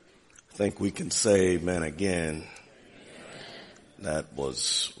I think we can say amen again. That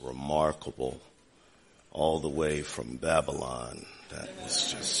was remarkable. All the way from Babylon. That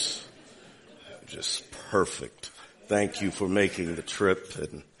was just perfect. Thank you for making the trip,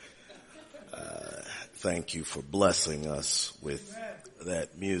 and thank you for blessing us with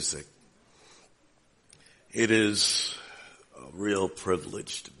that music. It is a real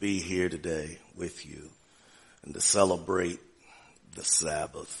privilege to be here today with you and to celebrate the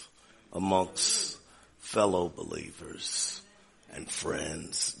Sabbath amongst fellow believers and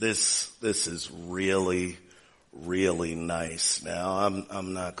friends. This is really, really nice. Now,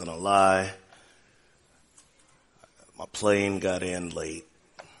 I'm not gonna lie. My plane got in late.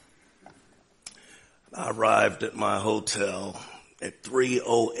 I arrived at my hotel at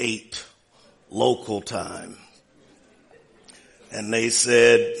 3:08 local time. And they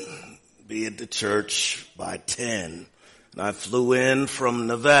said, be at the church by 10. And I flew in from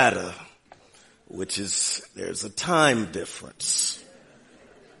Nevada, there's a time difference.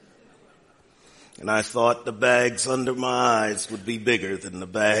 And I thought the bags under my eyes would be bigger than the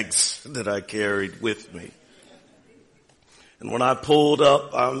bags that I carried with me. And when I pulled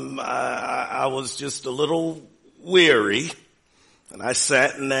up, I was just a little weary. And I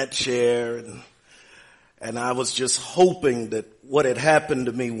sat in that chair and I was just hoping that what had happened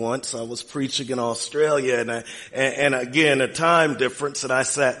to me once, I was preaching in Australia and again, a time difference, and I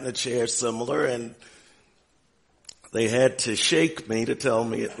sat in a chair similar, and they had to shake me to tell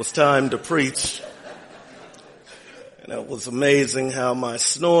me it was time to preach. And it was amazing how my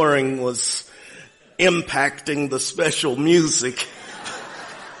snoring was impacting the special music.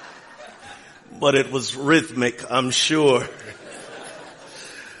 But it was rhythmic, I'm sure.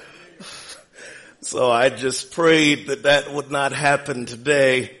 So I just prayed that would not happen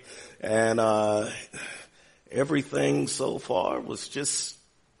today. And everything so far was just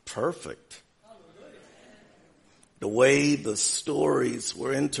perfect. The way the stories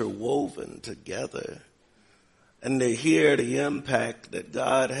were interwoven together. And to hear the impact that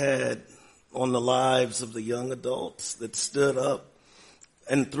God had on the lives of the young adults that stood up.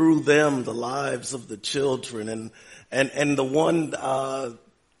 And through them, the lives of the children. And the one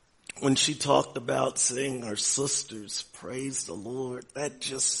when she talked about seeing her sisters praise the Lord,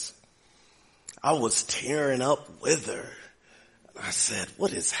 I was tearing up with her. I said,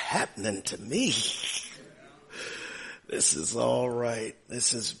 what is happening to me? This is all right.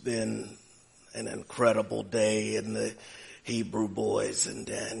 This has been an incredible day in the Hebrew boys and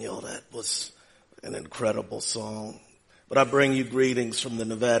Daniel. That was an incredible song. But I bring you greetings from the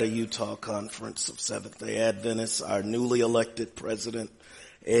Nevada-Utah Conference of Seventh-day Adventists, our newly elected president,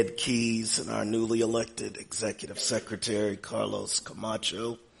 Ed Keys, and our newly elected executive secretary, Carlos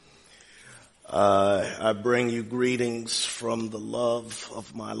Camacho. I bring you greetings from the love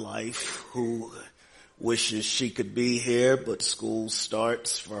of my life, who wishes she could be here, but school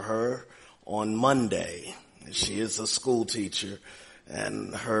starts for her on Monday. She is a school teacher,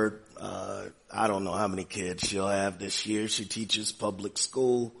 and her, I don't know how many kids she'll have this year. She teaches public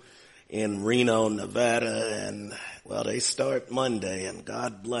school in Reno, Nevada, and well, they start Monday, and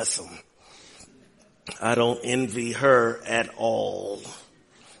God bless them. I don't envy her at all.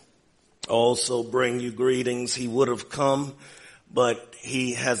 Also bring you greetings. He would have come, but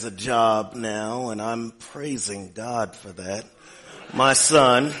he has a job now, and I'm praising God for that. My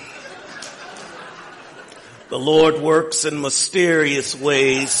son, the Lord works in mysterious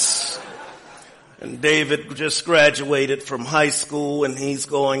ways. And David just graduated from high school, and he's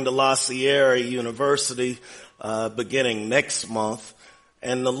going to La Sierra University beginning next month.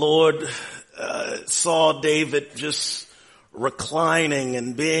 And the Lord saw David just reclining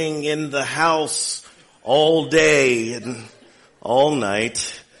and being in the house all day and all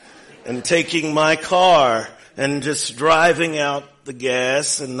night, and taking my car and just driving out the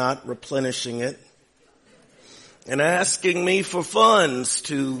gas and not replenishing it, and asking me for funds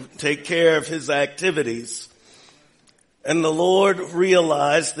to take care of his activities. And the Lord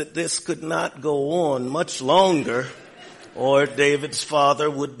realized that this could not go on much longer, or David's father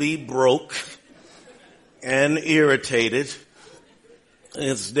would be broke and irritated.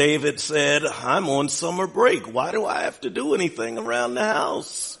 As David said, I'm on summer break. Why do I have to do anything around the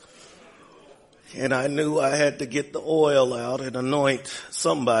house? And I knew I had to get the oil out and anoint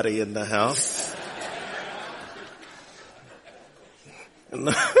somebody in the house. And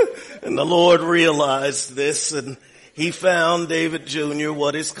the Lord realized this, and he found David Jr.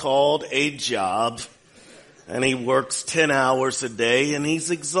 what is called a job. And he works 10 hours a day, and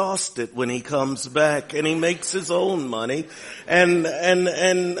he's exhausted when he comes back, and he makes his own money.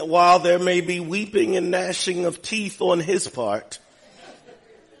 And while there may be weeping and gnashing of teeth on his part,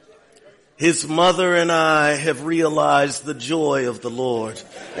 His mother and I have realized the joy of the Lord,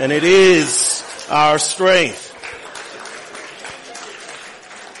 and it is our strength.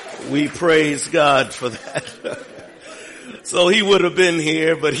 We praise God for that. So he would have been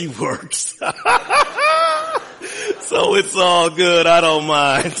here, but he works. So it's all good. I don't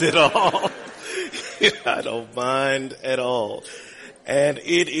mind at all. I don't mind at all. And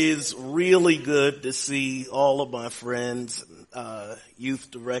it is really good to see all of my friends, youth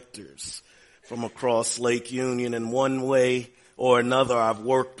directors from across Lake Union. In one way or another, I've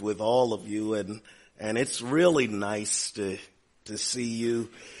worked with all of you, and it's really nice to see you.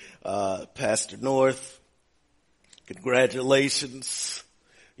 Pastor North, congratulations.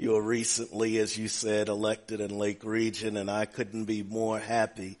 You were recently, as you said, elected in Lake Region, and I couldn't be more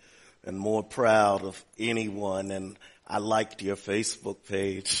happy and more proud of anyone. And I liked your Facebook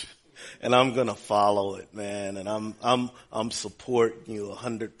page, and I'm gonna follow it, man. And I'm supporting you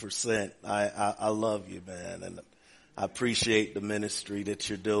 100%. I love you, man, and I appreciate the ministry that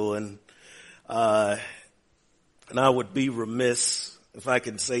you're doing. And I would be remiss if I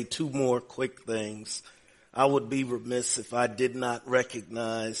can say two more quick things. I would be remiss if I did not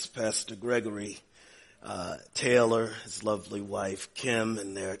recognize Pastor Gregory Taylor, his lovely wife Kim,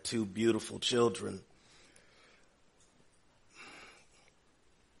 and their two beautiful children.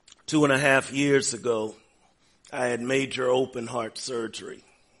 2.5 years ago, I had major open heart surgery.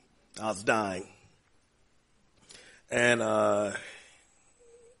 I was dying. And that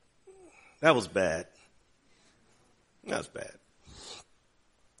was bad. That was bad.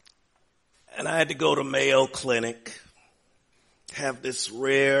 And I had to go to Mayo Clinic, have this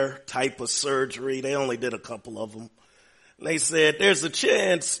rare type of surgery. They only did a couple of them. And they said, there's a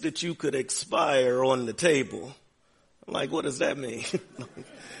chance that you could expire on the table. I'm like, what does that mean?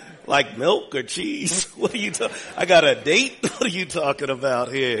 Like milk or cheese? What are you talking? I got a date? What are you talking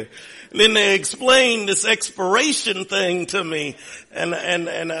about here? And then they explained this expiration thing to me. And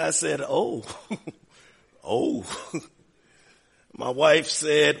I said, oh. My wife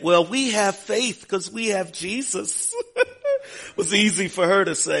said, well, we have faith because we have Jesus. It was easy for her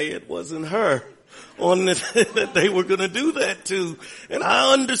to say. It wasn't her that they were going to do that to. And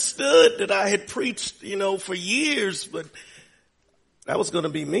I understood that I had preached, for years, but that was going to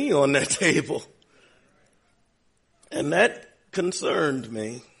be me on that table. And that concerned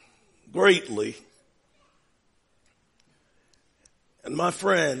me greatly. And my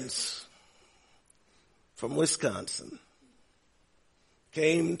friends from Wisconsin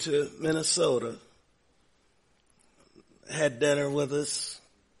came to Minnesota, had dinner with us.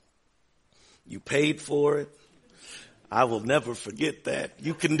 You paid for it. I will never forget that.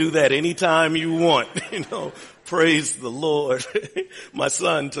 You can do that anytime you want, praise the Lord. My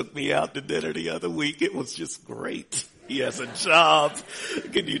son took me out to dinner the other week. It was just great. He has a job.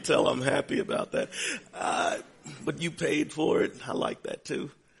 Can you tell I'm happy about that? But you paid for it. I like that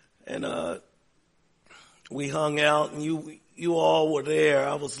too. And we hung out, and you all were there.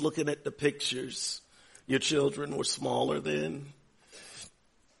 I was looking at the pictures. Your children were smaller then,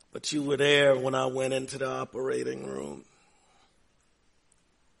 but you were there when I went into the operating room.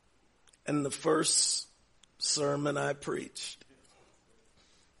 And the first sermon I preached,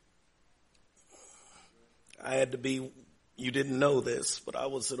 I had to be, you didn't know this, but I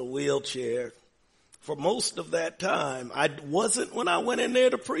was in a wheelchair for most of that time. I wasn't when I went in there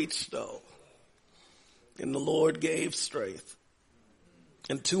to preach, though. And the Lord gave strength.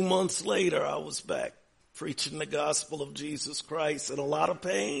 And 2 months later, I was back preaching the gospel of Jesus Christ in a lot of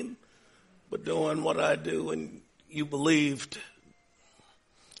pain, but doing what I do. And you believed.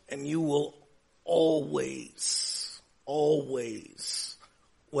 And you will always,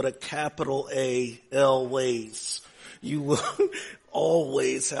 with a capital A-L ways, you will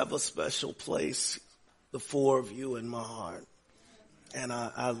always have a special place, the four of you in my heart. And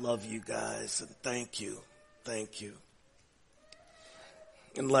I love you guys, and thank you. Thank you.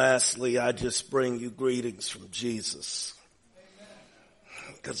 And lastly, I just bring you greetings from Jesus,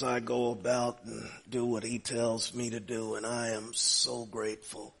 because I go about and do what he tells me to do, and I am so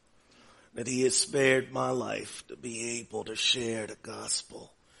grateful that he has spared my life to be able to share the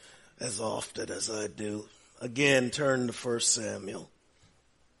gospel as often as I do. Again, turn to 1 Samuel.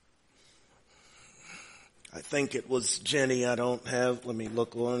 I think it was Jenny. Let me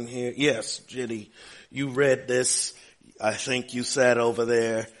look on here. Yes, Jenny, you read this. I think you sat over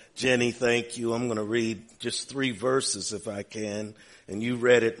there. Jenny, thank you. I'm going to read just 3 verses if I can. And you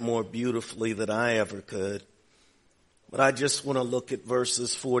read it more beautifully than I ever could. But I just want to look at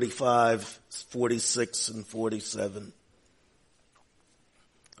verses 45, 46, and 47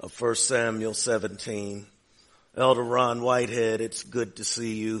 of 1 Samuel 17. Elder Ron Whitehead, it's good to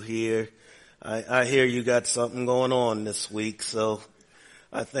see you here. I hear you got something going on this week, so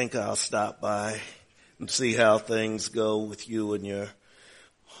I think I'll stop by and see how things go with you and your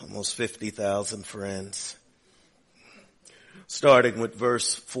almost 50,000 friends. Starting with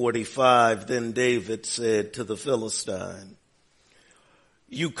verse 45, then David said to the Philistine,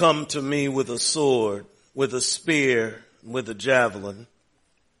 "You come to me with a sword, with a spear, with a javelin.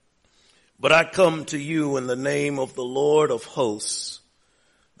 But I come to you in the name of the Lord of hosts,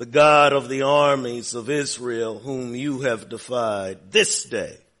 the God of the armies of Israel, whom you have defied. This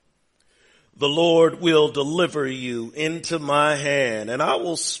day the Lord will deliver you into my hand, and I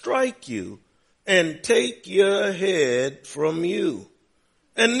will strike you and take your head from you.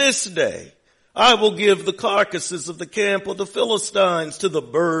 And this day I will give the carcasses of the camp of the Philistines to the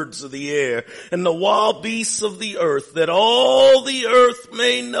birds of the air and the wild beasts of the earth, that all the earth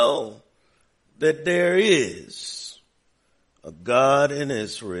may know that there is a God in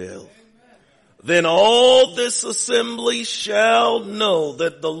Israel. Then all this assembly shall know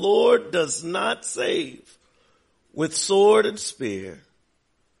that the Lord does not save with sword and spear,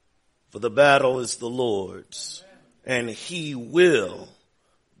 for the battle is the Lord's, and he will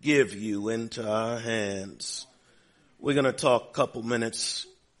give you into our hands." We're going to talk a couple minutes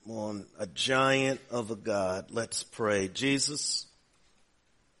on a giant of a God. Let's pray. Jesus,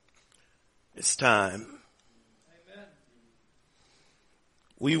 it's time.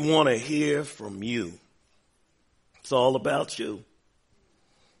 We want to hear from you. It's all about you.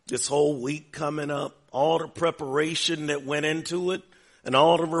 This whole week coming up, all the preparation that went into it, and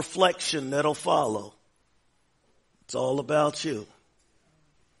all the reflection that'll follow. It's all about you.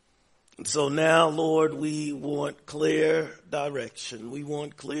 And so now, Lord, we want clear direction. We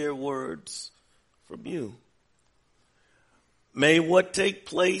want clear words from you. May what take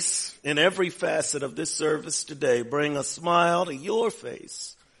place in every facet of this service today bring a smile to your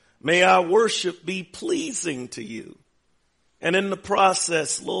face. May our worship be pleasing to you. And in the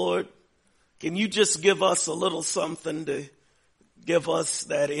process, Lord, can you just give us a little something to give us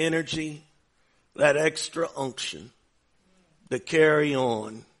that energy, that extra unction to carry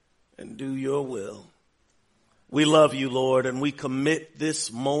on and do your will. We love you, Lord, and we commit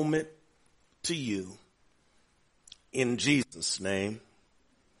this moment to you. In Jesus' name,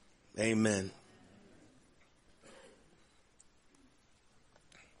 amen.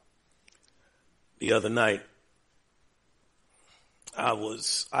 The other night,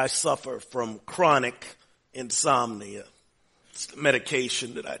 I suffer from chronic insomnia. It's the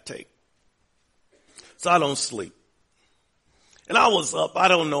medication that I take. So I don't sleep. And I was up, I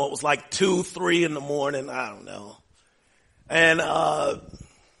don't know, it was like 2, 3 in the morning, I don't know. And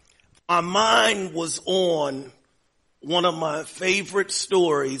my mind was on one of my favorite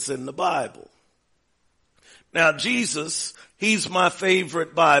stories in the Bible. Now Jesus, he's my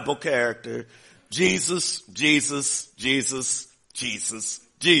favorite Bible character. Jesus, Jesus, Jesus, Jesus,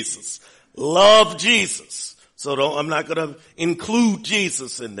 Jesus. Love Jesus. So I'm not going to include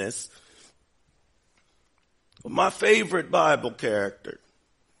Jesus in this. But my favorite Bible character.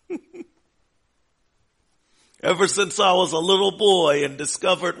 Ever since I was a little boy and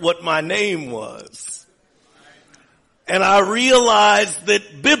discovered what my name was. And I realized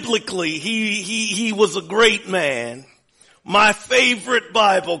that biblically he was a great man. My favorite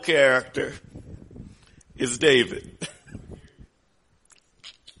Bible character is David.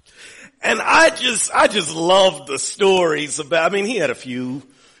 And I just loved the stories about, he had a few,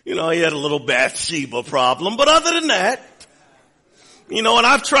 he had a little Bathsheba problem, but other than that, and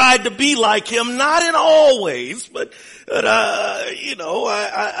I've tried to be like him, not in all ways, but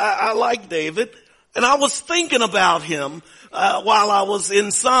I like David. And I was thinking about him, while I was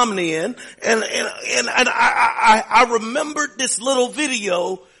insomniac, and I remembered this little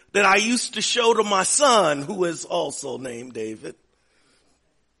video that I used to show to my son, who is also named David.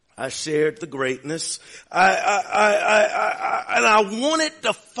 I shared the greatness. And I wanted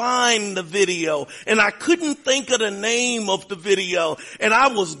to find the video, and I couldn't think of the name of the video. And I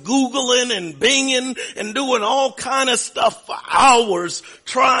was Googling and Binging and doing all kind of stuff for hours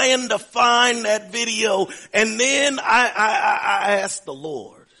trying to find that video. And then I asked the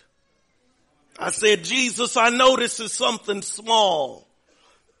Lord. I said, Jesus, I know this is something small,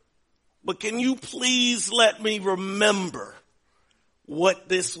 but can you please let me remember what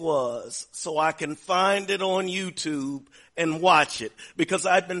this was so I can find it on YouTube and watch it, because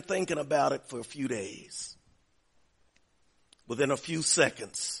I'd been thinking about it for a few days. Within a few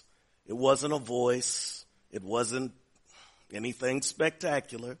seconds, it wasn't a voice, it wasn't anything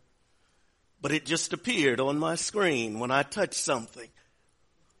spectacular, but it just appeared on my screen when I touched something.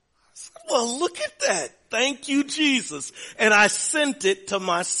 Well, look at that. Thank you, Jesus. And I sent it to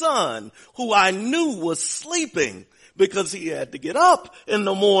my son, who I knew was sleeping because he had to get up in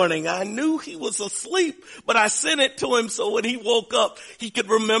the morning. I knew he was asleep, but I sent it to him so when he woke up, he could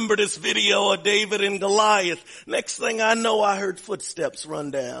remember this video of David and Goliath. Next thing I know, I heard footsteps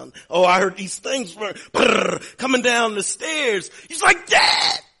run down. Oh, I heard these things coming down the stairs. He's like,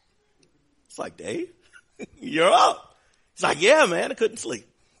 Dad! It's like, Dave, you're up. He's like, yeah, man, I couldn't sleep.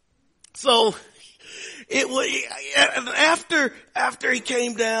 So it was after he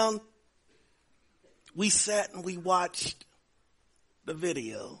came down, we sat and we watched the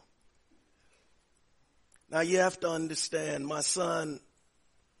video. Now you have to understand, my son,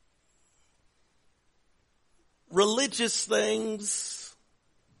 religious things,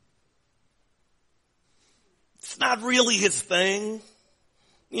 it's not really his thing.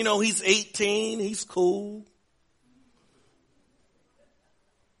 You know, he's 18, he's cool.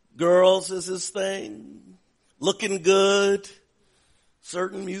 Girls is his thing. Looking good.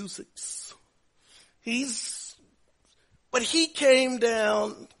 Certain musics. But he came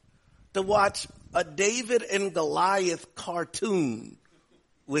down to watch a David and Goliath cartoon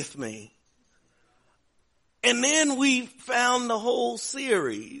with me. And then we found the whole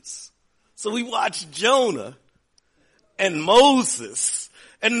series. So we watched Jonah and Moses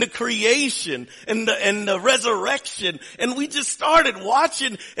and the creation and the resurrection. And we just started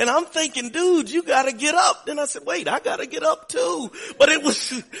watching and I'm thinking, dude, you gotta get up. Then I said, wait, I gotta get up too. But it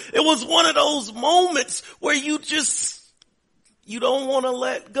was one of those moments where you don't want to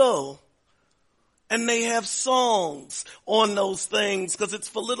let go. And they have songs on those things because it's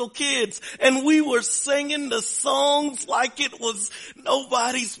for little kids. And we were singing the songs like it was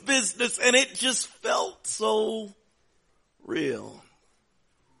nobody's business. And it just felt so real.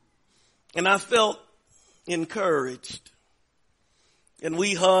 And I felt encouraged. And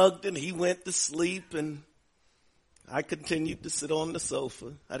we hugged and he went to sleep and I continued to sit on the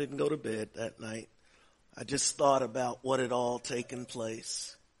sofa. I didn't go to bed that night. I just thought about what had all taken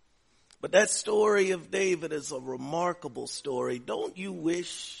place. But that story of David is a remarkable story. Don't you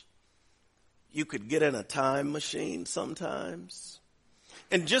wish you could get in a time machine sometimes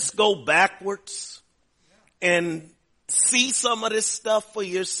and just go backwards and see some of this stuff for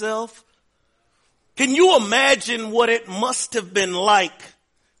yourself? Can you imagine what it must have been like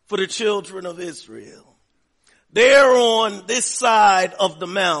for the children of Israel? They're on this side of the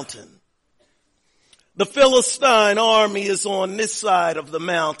mountain. The Philistine army is on this side of the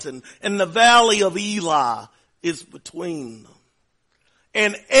mountain, and the valley of Elah is between them.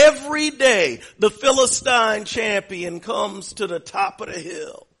 And every day, the Philistine champion comes to the top of the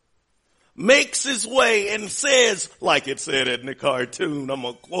hill, makes his way and says, like it said in the cartoon, I'm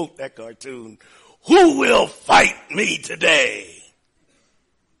going to quote that cartoon, "Who will fight me today?"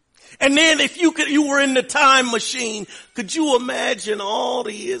 And then if you were in the time machine, could you imagine all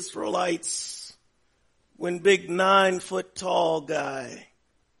the Israelites when big 9-foot tall guy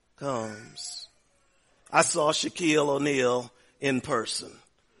comes? I saw Shaquille O'Neal in person.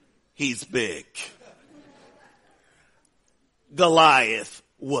 He's big. Goliath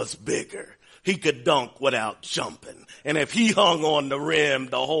was bigger. He could dunk without jumping. And if he hung on the rim,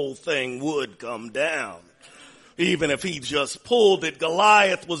 the whole thing would come down. Even if he just pulled it,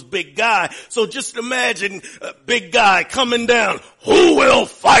 Goliath was big guy. So just imagine a big guy coming down. Who will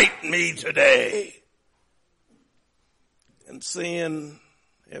fight me today? And seeing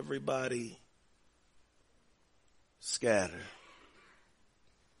everybody scatter.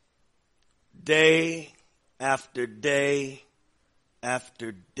 Day after day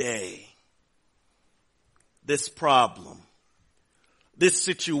after day. This problem, this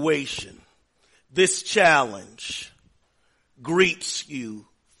situation, this challenge greets you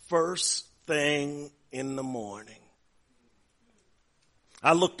first thing in the morning.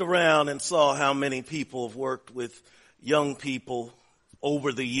 I looked around and saw how many people have worked with young people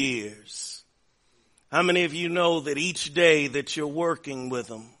over the years. How many of you know that each day that you're working with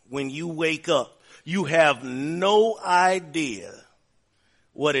them, when you wake up, you have no idea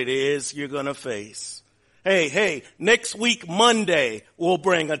what it is you're going to face? Hey, next week Monday will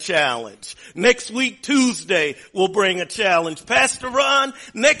bring a challenge. Next week Tuesday will bring a challenge. Pastor Ron,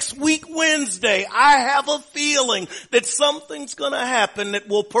 next week Wednesday, I have a feeling that something's going to happen that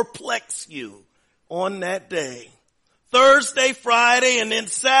will perplex you on that day. Thursday, Friday, and then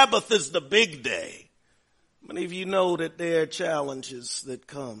Sabbath is the big day. Many of you know that there are challenges that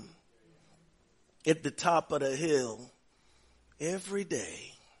come at the top of the hill every day.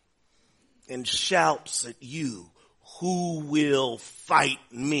 And shouts at you, who will fight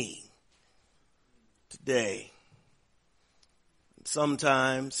me today? And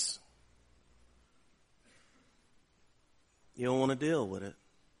sometimes You don't want to deal with it.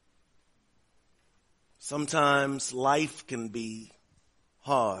 Sometimes life can be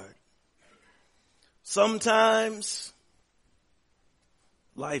hard. Sometimes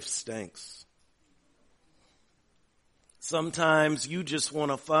life stinks. Sometimes you just want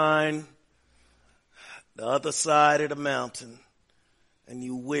to find the other side of the mountain and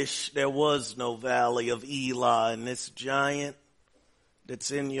you wish there was no valley of Elah and this giant that's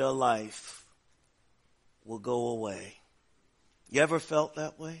in your life will go away. You ever felt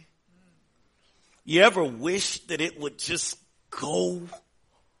that way? You ever wish that it would just go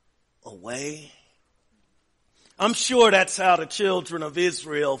away? I'm sure that's how the children of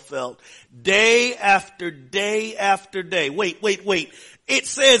Israel felt. Day after day after day. Wait. It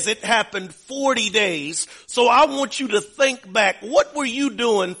says it happened 40 days. So I want you to think back. What were you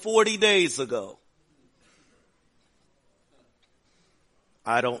doing 40 days ago?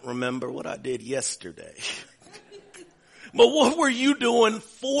 I don't remember what I did yesterday. But what were you doing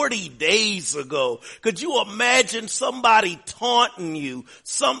 40 days ago? Could you imagine somebody taunting you,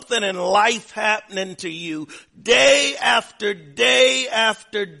 something in life happening to you day after day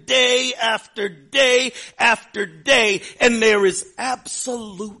after day after day after day, and there is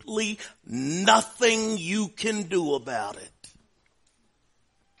absolutely nothing you can do about it?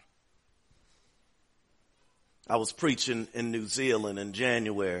 I was preaching in New Zealand in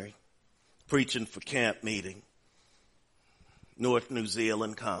January, preaching for camp meeting. North New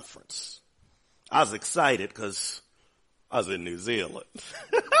Zealand Conference. I was excited because I was in New Zealand.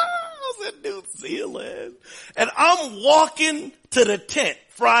 I was in New Zealand. And I'm walking to the tent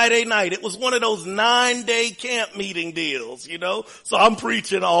Friday night. It was one of those 9-day camp meeting deals, you know. So I'm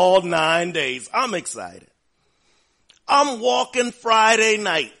preaching all 9 days. I'm excited. I'm walking Friday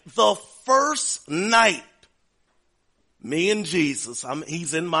night. The first night. Me and Jesus.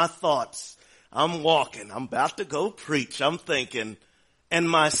 He's in my thoughts. I'm walking. I'm about to go preach. I'm thinking, and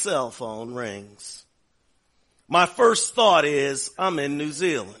my cell phone rings. My first thought is, I'm in New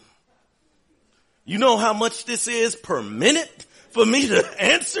Zealand. You know how much this is per minute for me to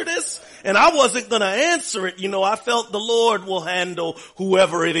answer this? And I wasn't going to answer it. You know, I felt the Lord will handle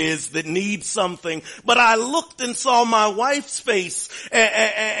whoever it is that needs something. But I looked and saw my wife's face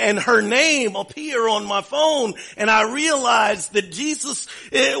and her name appear on my phone. And I realized that Jesus,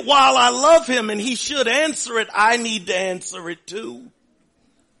 while I love him and he should answer it, I need to answer it too.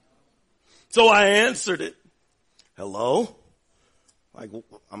 So I answered it. Hello? Like,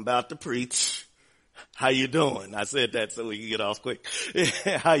 I'm about to preach. How you doing? I said that so we can get off quick.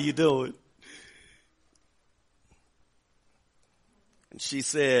 How you doing? And she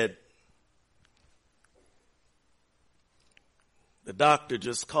said, the doctor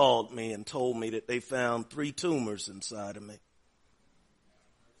just called me and told me that they found 3 tumors inside of me.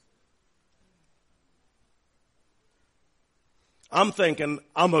 I'm thinking,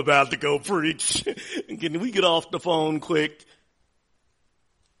 I'm about to go preach. Can we get off the phone quick?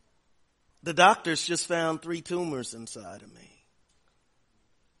 The doctors just found 3 tumors inside of me.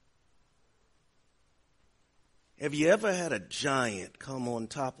 Have you ever had a giant come on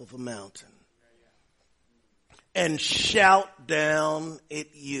top of a mountain and shout down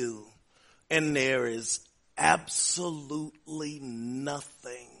at you, and there is absolutely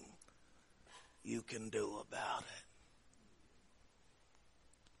nothing you can do about it?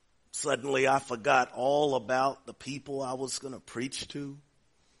 Suddenly I forgot all about the people I was going to preach to.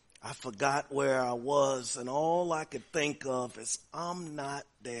 I forgot where I was, and all I could think of is I'm not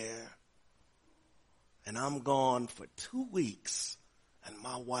there. And I'm gone for 2 weeks, and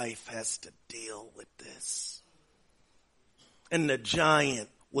my wife has to deal with this. And the giant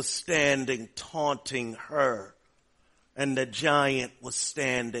was standing taunting her, and the giant was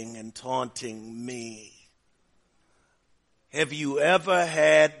standing and taunting me. Have you ever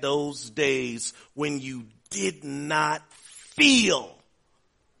had those days when you did not feel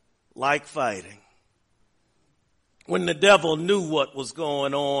like fighting? When the devil knew what was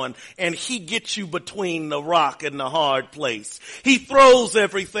going on and he gets you between the rock and the hard place. He throws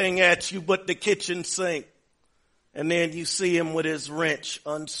everything at you but the kitchen sink. And then you see him with his wrench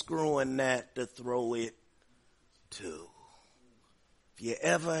unscrewing that to throw it too. If you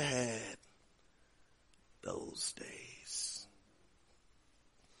ever had those days,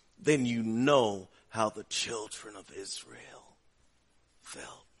 then you know how the children of Israel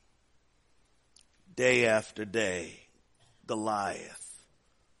felt. Day after day, Goliath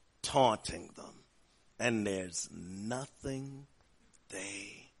taunting them, and there's nothing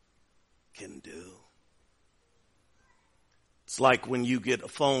they can do. It's like when you get a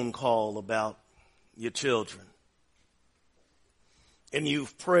phone call about your children, and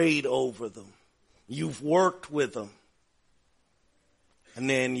you've prayed over them, you've worked with them, And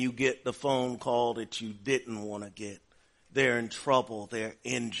then you get the phone call that you didn't want to get. They're in trouble. They're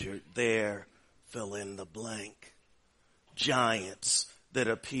injured. They're fill in the blank. Giants that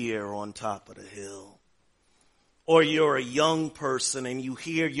appear on top of the hill. Or you're a young person and you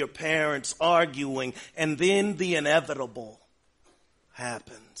hear your parents arguing, and then the inevitable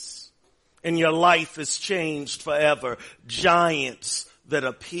happens. And your life is changed forever. Giants that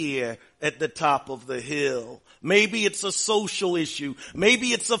appear at the top of the hill. Maybe it's a social issue. Maybe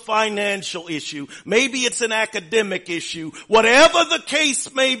it's a financial issue. Maybe it's an academic issue. Whatever the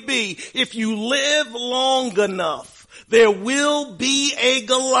case may be, if you live long enough, there will be a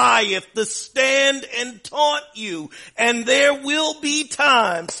Goliath to stand and taunt you. And there will be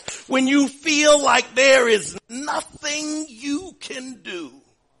times when you feel like there is nothing you can do.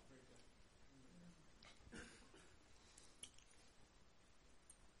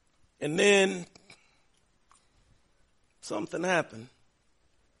 And then something happened.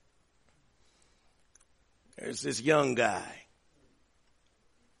 There's this young guy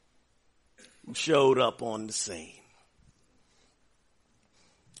who showed up on the scene.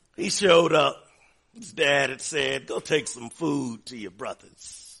 He showed up. His dad had said, go take some food to your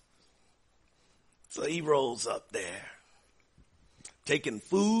brothers. So he rolls up there, taking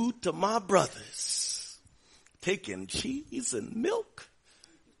food to my brothers, taking cheese and milk,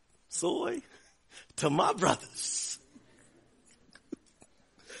 soy to my brothers.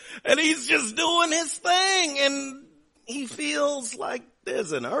 And he's just doing his thing, and he feels like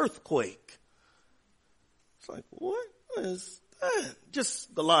there's an earthquake. It's like, what is that?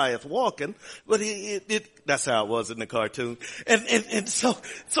 Just Goliath walking, but that's how it was in the cartoon. And so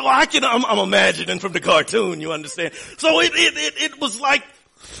I'm imagining from the cartoon, you understand? So it was like,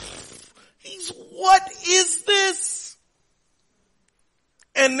 what is this?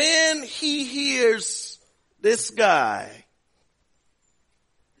 And then he hears this guy,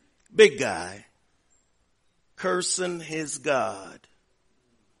 big guy, cursing his God.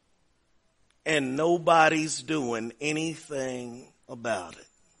 And nobody's doing anything about it.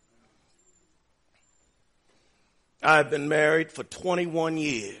 I've been married for 21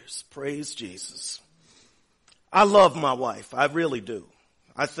 years. Praise Jesus. I love my wife. I really do.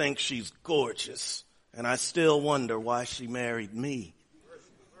 I think she's gorgeous. And I still wonder why she married me.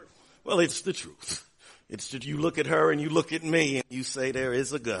 Well, it's the truth. It's that you look at her and you look at me and you say there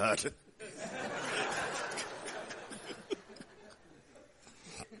is a God.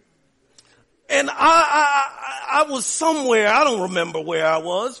 And I was somewhere, I don't remember where I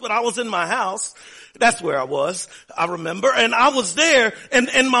was, but I was in my house. That's where I was, I remember. And I was there,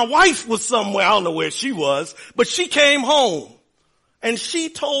 and my wife was somewhere, I don't know where she was, but she came home. And she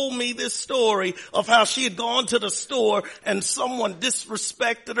told me this story of how she had gone to the store and someone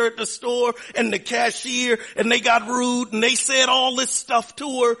disrespected her at the store and the cashier, and they got rude and they said all this stuff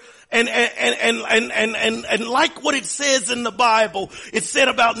to her. And like what it says in the Bible, it said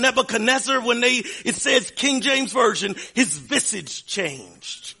about Nebuchadnezzar it says King James Version, his visage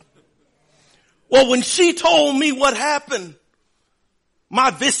changed. Well, when she told me what happened,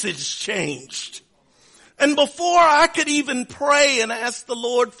 my visage changed. And before I could even pray and ask the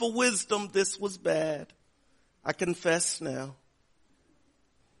Lord for wisdom, this was bad. I confess now.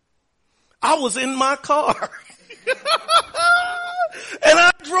 I was in my car. And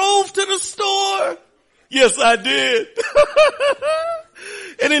I drove to the store. Yes, I did.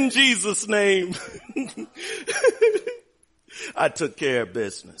 And in Jesus' name, I took care of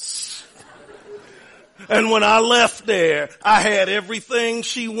business. And when I left there, I had everything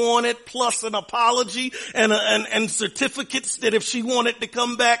she wanted, plus an apology and certificates that if she wanted to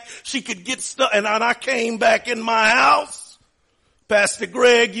come back, she could get stuff. And I came back in my house. Pastor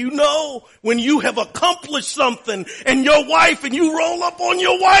Greg, you know, when you have accomplished something and your wife, and you roll up on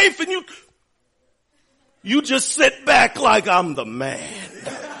your wife and you just sit back like I'm the man.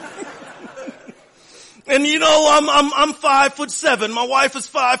 And you know, I'm 5'7". My wife is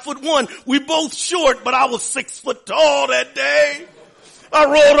 5'1". We both short, but I was 6 foot tall that day. I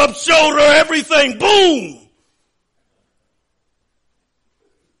rolled up shoulder, everything, boom.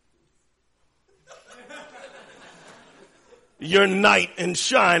 Your knight in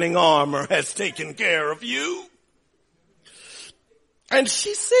shining armor has taken care of you. And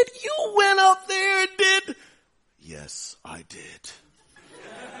she said, you went up there and did? Yes, I did.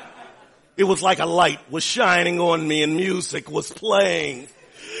 It was like a light was shining on me and music was playing.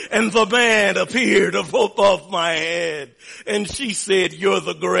 And the man appeared above my head. And she said, you're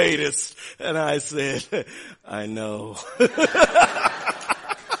the greatest. And I said, I know.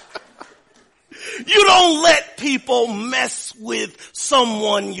 You don't let people mess with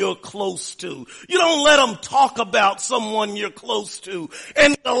someone you're close to. You don't let them talk about someone you're close to.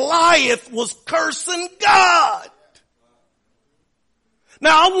 And Goliath was cursing God.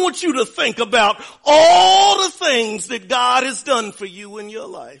 Now I want you to think about all the things that God has done for you in your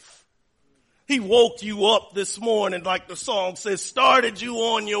life. He woke you up this morning, like the song says, started you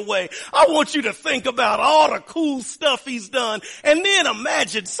on your way. I want you to think about all the cool stuff he's done, and then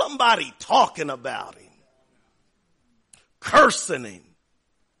imagine somebody talking about him, cursing him,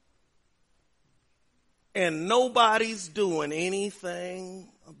 and nobody's doing anything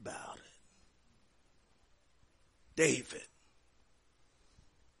about it. David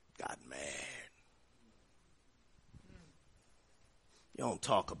got mad. You don't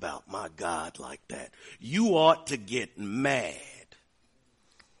talk about my God like that. You ought to get mad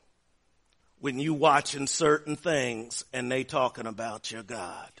when you watching certain things and they talking about your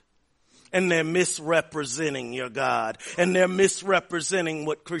God. And they're misrepresenting your God. And they're misrepresenting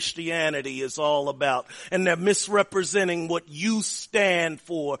what Christianity is all about. And they're misrepresenting what you stand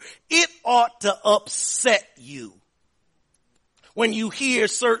for. It ought to upset you when you hear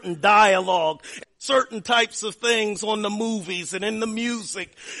certain dialogue, certain types of things on the movies and in the music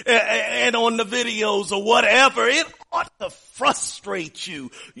and on the videos or whatever. It ought to frustrate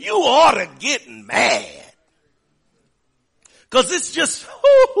you. You ought to get mad. Cause it's just,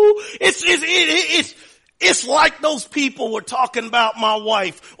 it's like those people were talking about my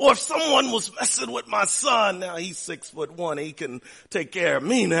wife, or if someone was messing with my son. Now he's 6'1", he can take care of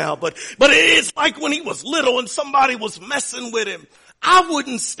me now, but it's like when he was little and somebody was messing with him. I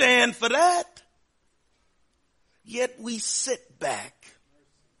wouldn't stand for that. Yet we sit back.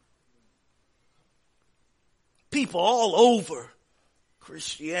 People all over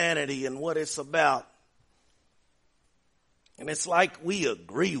Christianity and what it's about. And it's like we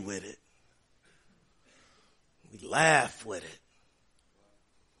agree with it. We laugh with it.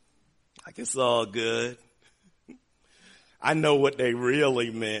 Like it's all good. I know what they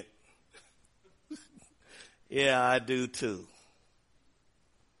really meant. Yeah, I do too.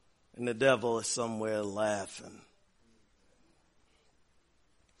 And the devil is somewhere laughing.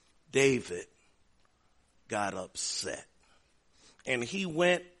 David got upset. And he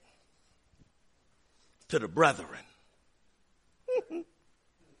went to the brethren.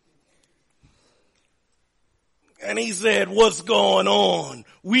 And he said, what's going on?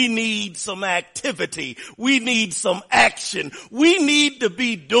 We need some activity. We need some action. We need to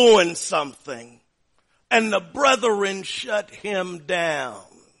be doing something. And the brethren shut him down.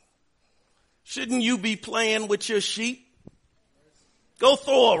 Shouldn't you be playing with your sheep? Go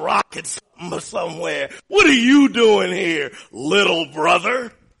throw a rock at somewhere. What are you doing here, little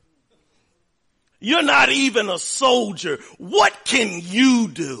brother? You're not even a soldier. What can you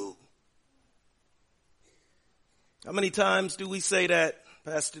do? How many times do we say that,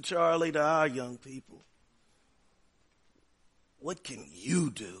 Pastor Charlie, to our young people? What can you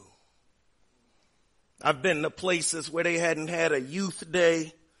do? I've been to places where they hadn't had a youth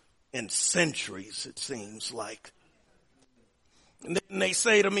day in centuries, it seems like. And then they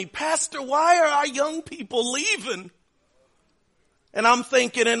say to me, Pastor, why are our young people leaving? And I'm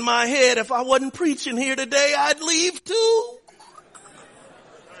thinking in my head, if I wasn't preaching here today, I'd leave too.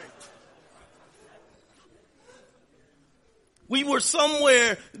 We were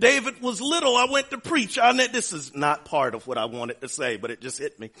somewhere, David was little, I went to preach. This is not part of what I wanted to say, but it just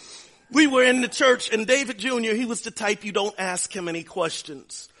hit me. We were in the church, and David Jr., he was the type you don't ask him any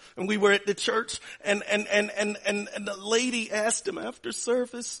questions. And we were at the church, and the lady asked him after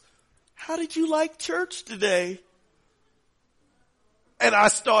service, how did you like church today? And I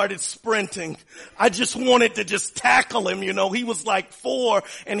started sprinting. I just wanted to just tackle him, you know. He was like 4,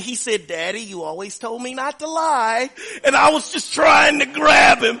 and he said, Daddy, you always told me not to lie. And I was just trying to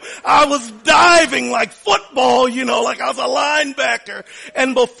grab him. I was diving like football, you know, like I was a linebacker.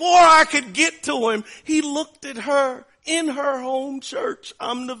 And before I could get to him, he looked at her in her home church.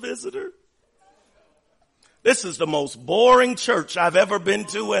 I'm the visitor. This is the most boring church I've ever been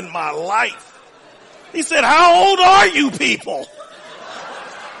to in my life. He said, how old are you people?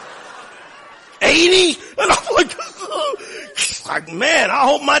 80? And I'm like, man, I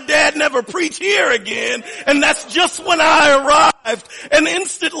hope my dad never preach here again. And that's just when I arrived. And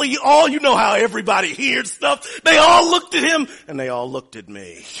instantly, you know how everybody hears stuff. They all looked at him and they all looked at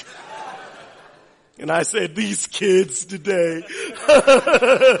me. And I said, these kids today.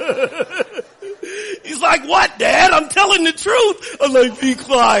 He's like, what, Dad? I'm telling the truth. I'm like, be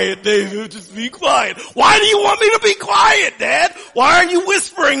quiet, David. Just be quiet. Why do you want me to be quiet, Dad? Why are you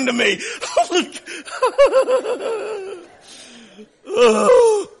whispering to me? I'm like,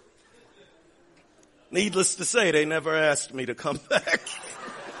 oh. Needless to say, they never asked me to come back.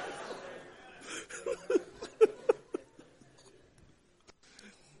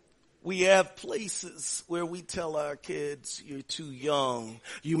 We have places where we tell our kids, you're too young.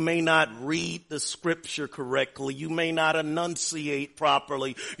 You may not read the scripture correctly. You may not enunciate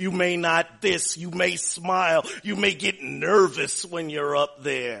properly. You may not this. You may smile. You may get nervous when you're up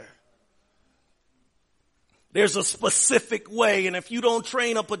there. There's a specific way, and if you don't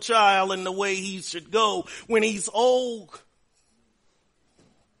train up a child in the way he should go when he's old,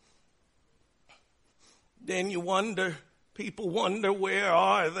 then people wonder, where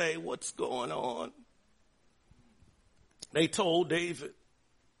are they? What's going on? They told David,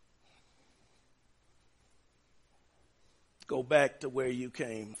 go back to where you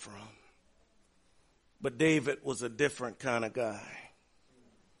came from. But David was a different kind of guy.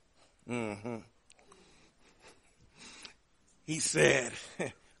 He said,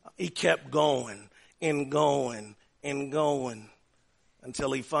 he kept going and going and going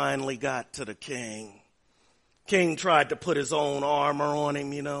until he finally got to the king. King tried to put his own armor on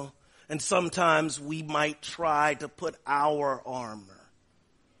him, and sometimes we might try to put our armor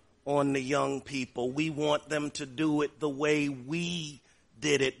on the young people. We want them to do it the way we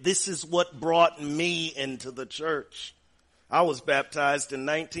did it. This is what brought me into the church. I was baptized in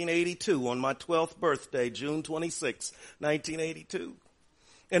 1982 on my 12th birthday, June 26, 1982.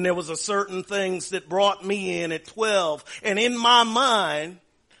 And there was a certain things that brought me in at 12. And in my mind,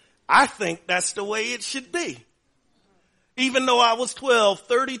 I think that's the way it should be. Even though I was 12,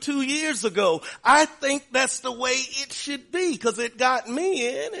 32 years ago, I think that's the way it should be because it got me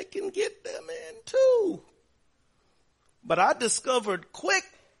in. It can get them in too. But I discovered quick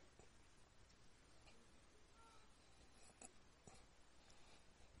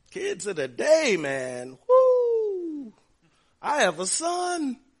kids of the day, man. Woo! I have a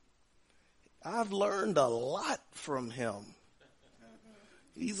son. I've learned a lot from him.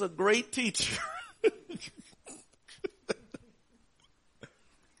 He's a great teacher.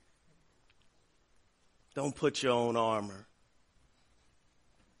 Don't put your own armor.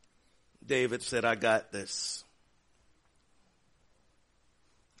 David said, I got this.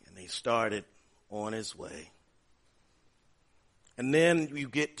 And he started on his way. And then you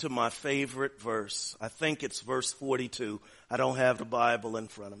get to my favorite verse. I think it's verse 42. I don't have the Bible in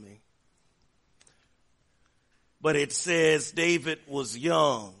front of me. But it says David was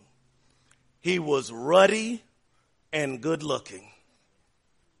young. He was ruddy and good looking.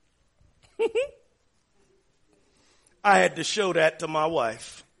 I had to show that to my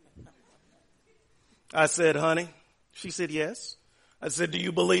wife. I said, honey. She said, yes. I said, do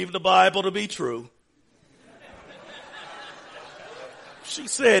you believe the Bible to be true? She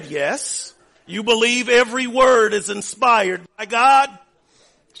said, yes. You believe every word is inspired by God?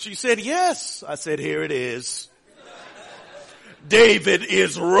 She said, yes. I said, here it is. David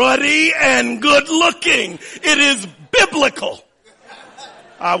is ruddy and good looking. It is biblical.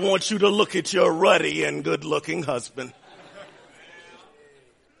 I want you to look at your ruddy and good looking husband.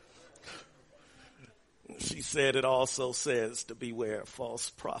 She said it also says to beware of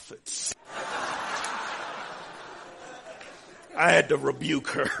false prophets. I had to rebuke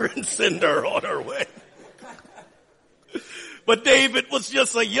her and send her on her way. But David was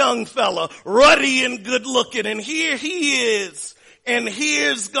just a young fella, ruddy and good looking. And here he is. And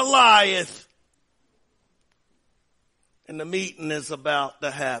here's Goliath. And the meeting is about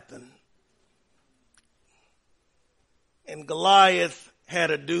to happen. And Goliath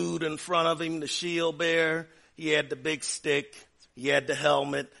had a dude in front of him, the shield bearer. He had the big stick. He had the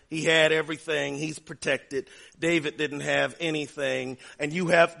helmet. He had everything. He's protected. David didn't have anything. And you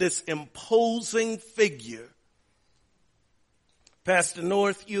have this imposing figure. Pastor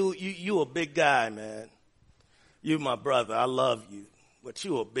North, you a big guy, man. You my brother. I love you. But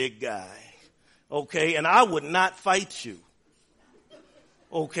you a big guy. Okay? And I would not fight you.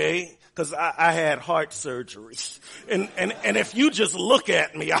 Okay? Because I had heart surgery. And if you just look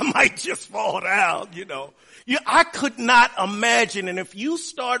at me, I might just fall down, I could not imagine. And if you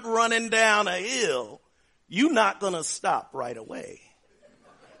start running down a hill, you're not going to stop right away.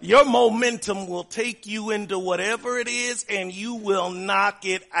 Your momentum will take you into whatever it is and you will knock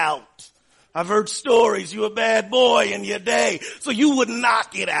it out. I've heard stories. You're a bad boy in your day, so you would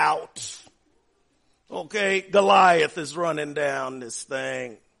knock it out. Okay, Goliath is running down this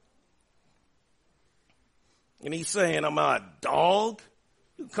thing. And he's saying, am I a dog?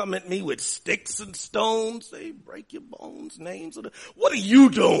 You come at me with sticks and stones. They break your bones, names of the... What are you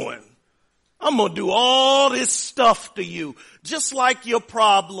doing? I'm going to do all this stuff to you. Just like your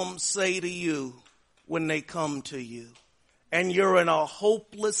problems say to you when they come to you. and you're in a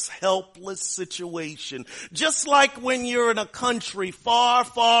hopeless, helpless situation. Just like when you're in a country far,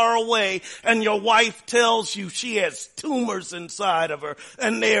 far away and your wife tells you she has tumors inside of her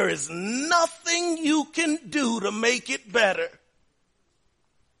and there is nothing you can do to make it better.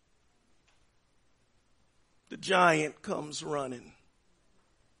 The giant comes running.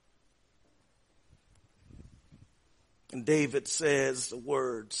 And David says the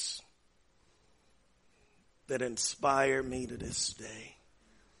words that inspire me to this day.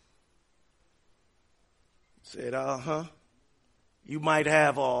 He said, you might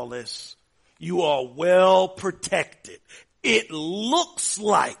have all this. You are well protected. It looks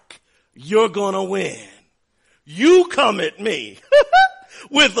like you're going to win. You come at me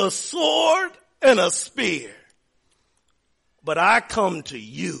with a sword and a spear, but I come to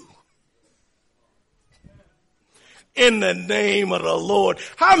you in the name of the Lord.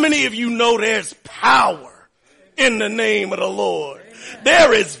 How many of you know there's power in the name of the Lord?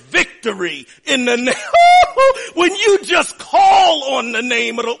 There is victory in the name. When you just call on the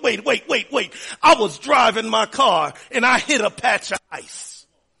name of the, wait. I was driving my car and I hit a patch of ice.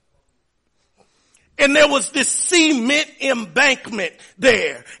 And there was this cement embankment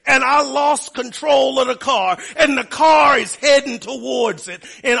there. And I lost control of the car. And the car is heading towards it.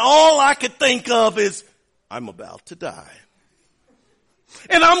 And all I could think of is, I'm about to die.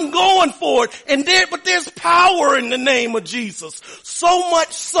 And I'm going for it. But there's power in the name of Jesus. So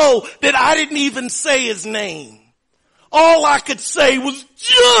much so that I didn't even say his name. All I could say was,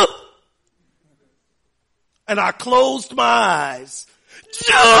 jump. And I closed my eyes.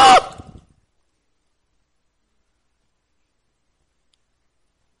 Jump.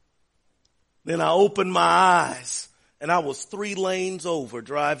 Then I opened my eyes and I was 3 lanes over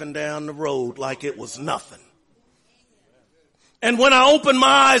driving down the road like it was nothing. And when I opened my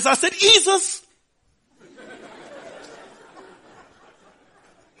eyes, I said, Jesus.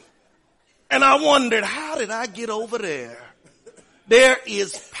 And I wondered, how did I get over there? There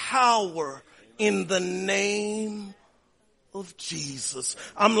is power in the name of Jesus.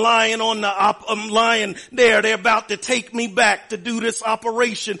 I'm lying there. They're about to take me back to do this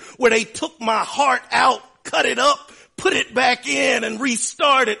operation where they took my heart out, cut it up, put it back in and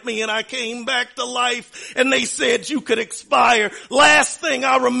restarted me, and I came back to life, and they said you could expire. Last thing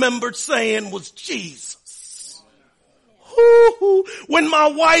I remembered saying was Jesus. When my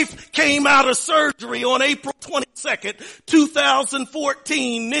wife came out of surgery on April 22nd,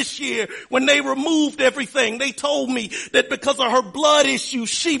 2014, this year, when they removed everything, they told me that because of her blood issue,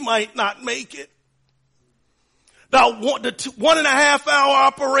 she might not make it. The 1.5 hour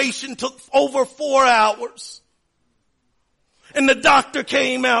operation took over 4 hours. And the doctor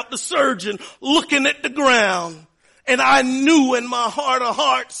came out, the surgeon, looking at the ground. And I knew in my heart of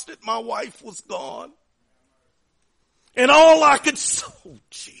hearts that my wife was gone. And all I could say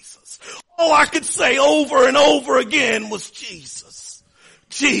over and over again was Jesus,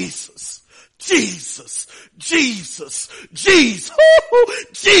 Jesus, Jesus, Jesus, Jesus,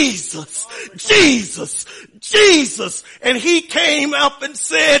 Jesus, Jesus, Jesus. And he came up and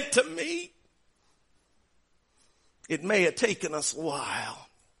said to me, it may have taken us a while,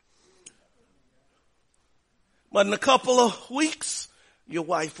 but in a couple of weeks, your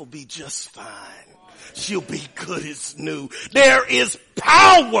wife will be just fine. She'll be good as new. There is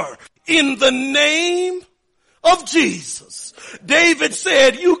power in the name of Jesus. David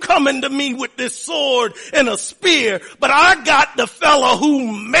said, you coming to me with this sword and a spear, but I got the fellow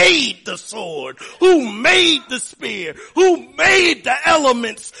who made the sword, who made the spear, who made the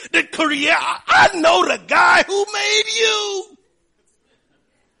elements that create. I know the guy who made you.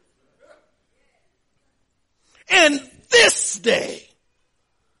 And this day,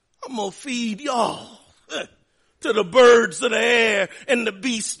 I'm going to feed y'all to the birds of the air and the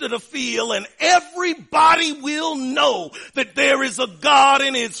beasts of the field, and everybody will know that there is a God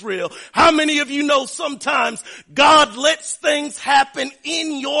in Israel. How many of you know sometimes God lets things happen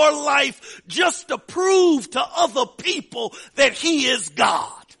in your life just to prove to other people that he is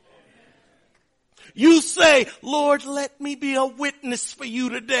God? You say, Lord, let me be a witness for you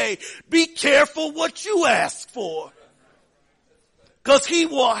today. Be careful what you ask for, because he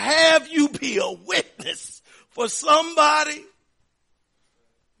will have you be a witness for somebody.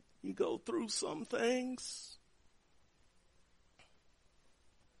 You go through some things.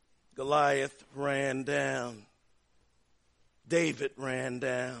 Goliath ran down. David ran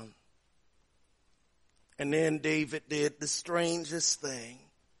down. And then David did the strangest thing.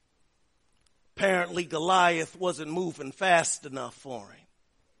 Apparently Goliath wasn't moving fast enough for him.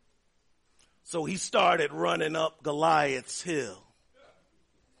 So he started running up Goliath's hill.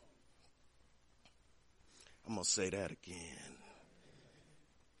 I'm going to say that again.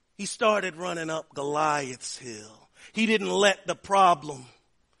 He started running up Goliath's hill. He didn't let the problem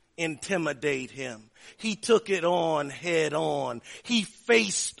intimidate him. He took it on head on. He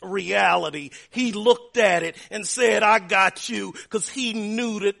faced reality. He looked at it and said, I got you, because he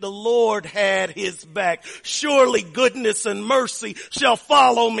knew that the Lord had his back. Surely goodness and mercy shall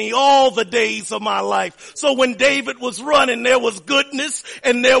follow me all the days of my life. So when David was running, there was goodness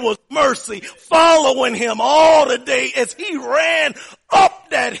and there was mercy following him all the day as he ran up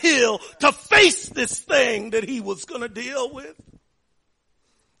that hill to face this thing that he was going to deal with.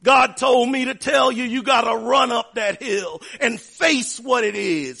 God told me to tell you, you got to run up that hill and face what it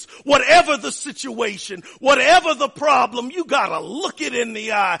is. Whatever the situation, whatever the problem, you got to look it in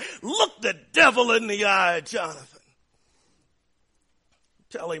the eye. Look the devil in the eye, Jonathan.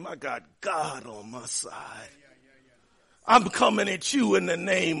 Tell him I got God on my side. I'm coming at you in the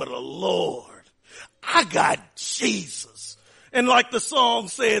name of the Lord. I got Jesus. And like the song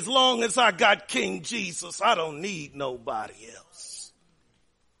says, as long as I got King Jesus, I don't need nobody else.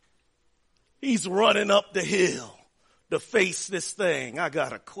 He's running up the hill to face this thing. I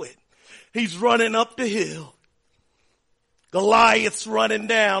gotta quit. He's running up the hill. Goliath's running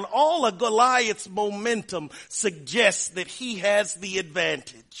down. All of Goliath's momentum suggests that he has the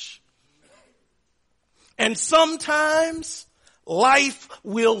advantage. And sometimes life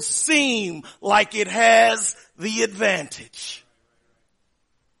will seem like it has the advantage.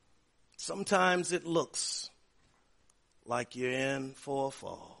 Sometimes it looks like you're in for a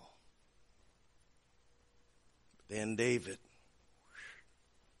fall. Then David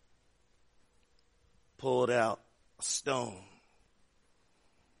pulled out a stone.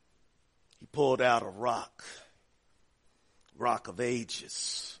 He pulled out a rock of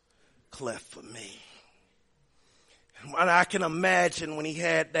ages, cleft for me. And I can imagine when he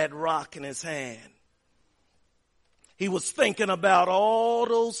had that rock in his hand, he was thinking about all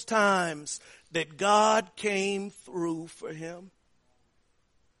those times that God came through for him.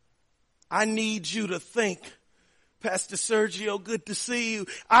 I need you to think, Pastor Sergio, good to see you.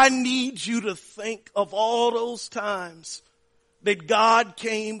 I need you to think of all those times that God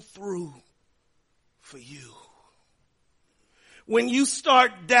came through for you. When you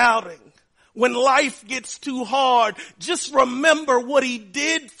start doubting, when life gets too hard, just remember what he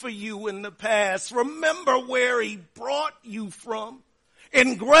did for you in the past. Remember where he brought you from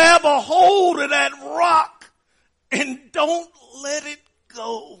and grab a hold of that rock and don't let it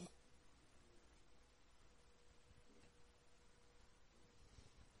go.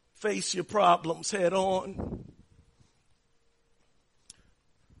 Face your problems head on.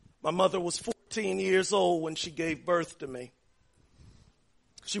 My mother was 14 years old when she gave birth to me.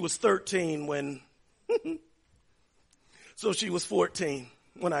 She was 13 when, so she was 14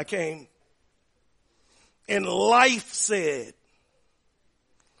 when I came. And life said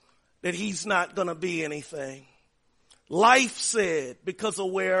that he's not going to be anything. Life said, because of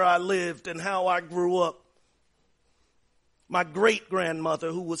where I lived and how I grew up, my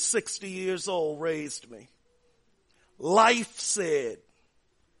great-grandmother, who was 60 years old, raised me. Life said,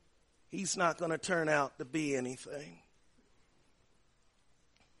 he's not going to turn out to be anything.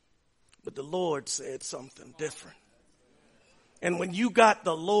 But the Lord said something different. And when you got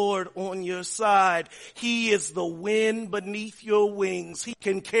the Lord on your side, he is the wind beneath your wings. He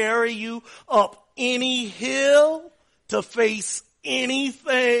can carry you up any hill to face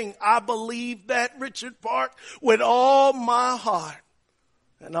anything. I believe that, Richard Park, with all my heart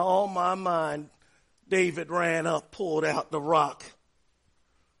and all my mind. David ran up, pulled out the rock.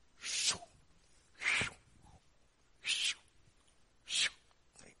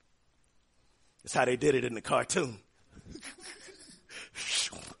 That's how they did it in the cartoon.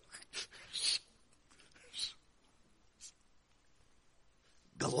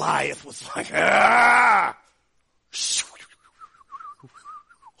 Goliath was like, ah!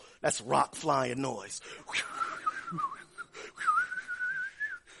 That's rock flying noise.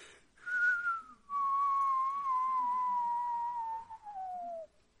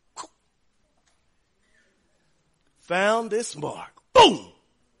 Found this mark. Boom!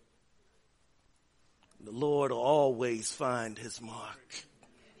 The Lord will always find his mark.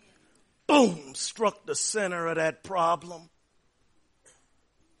 Boom! Struck the center of that problem.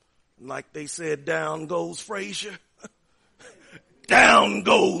 Like they said, down goes Frazier. Down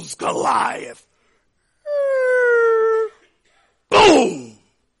goes Goliath. Boom!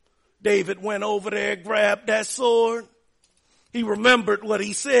 David went over there, grabbed that sword. He remembered what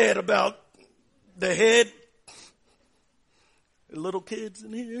he said about the head. The little kids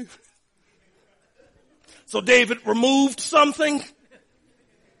in here. So David removed something.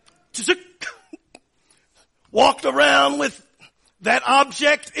 walked around with that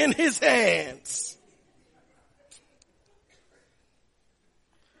object in his hands.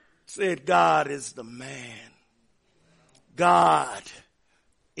 Said, God is the man. God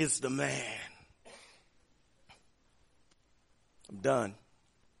is the man. I'm done.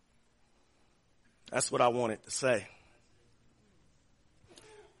 That's what I wanted to say.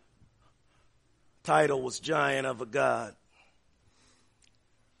 Title was Giant of a God.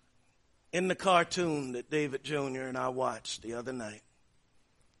 In the cartoon that David Jr. and I watched the other night,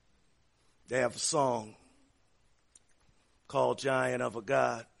 they have a song called Giant of a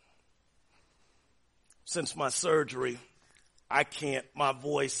God. Since my surgery, my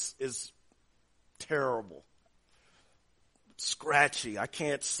voice is terrible, scratchy. I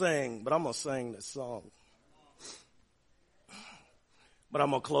can't sing, but I'm going to sing this song. But I'm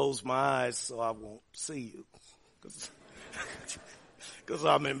going to close my eyes so I won't see you. Because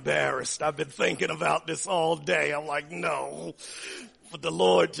I'm embarrassed. I've been thinking about this all day. I'm like, no. But the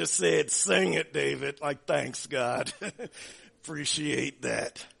Lord just said, sing it, David. Like, thanks, God. Appreciate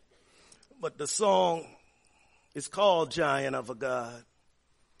that. But the song is called Giant of a God.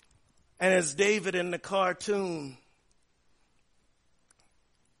 And as David in the cartoon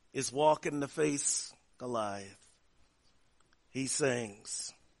is walking to face Goliath, he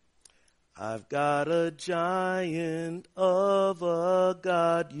sings, I've got a giant of a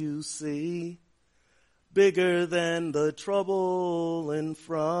God, you see, bigger than the trouble in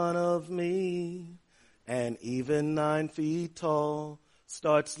front of me, and even 9 feet tall,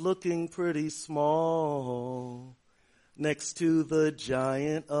 starts looking pretty small next to the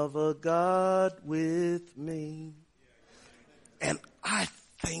giant of a God with me. And I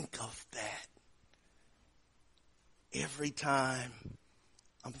think of that every time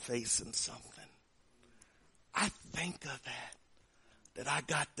I'm facing something. I think of that I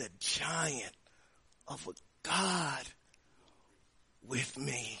got the giant of a God with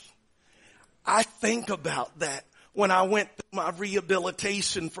me. I think about that when I went through my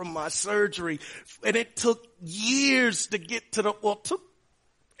rehabilitation from my surgery, and it took years to get to took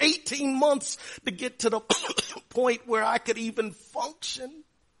 18 months to get to the point where I could even function.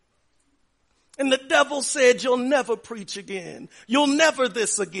 And the devil said, you'll never preach again. You'll never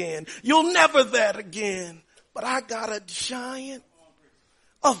this again. You'll never that again. But I got a giant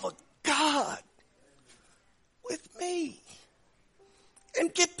of a God with me.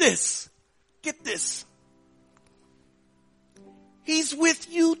 And get this. He's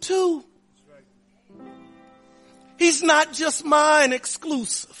with you too. He's not just mine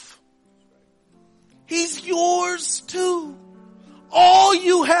exclusive. He's yours too. All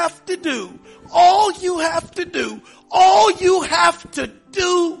you have to do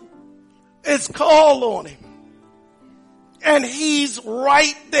is call on him. And he's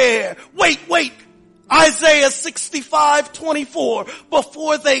right there. Wait. Isaiah 65:24.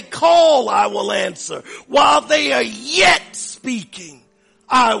 Before they call, I will answer. While they are yet speaking,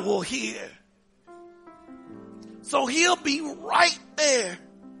 I will hear. So he'll be right there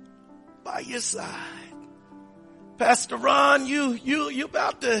by your side. Pastor Ron, you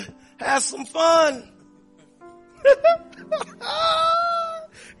about to have some fun.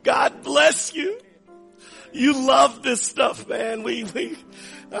 God bless you. You love this stuff, man.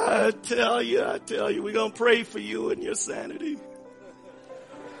 I tell you, we're going to pray for you and your sanity.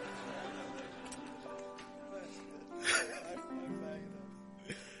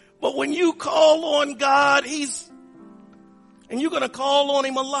 But when you call on God, and you're going to call on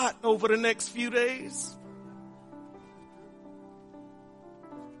him a lot over the next few days,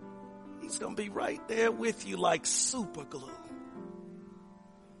 he's going to be right there with you like super glue.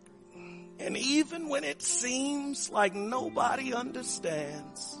 And even when it seems like nobody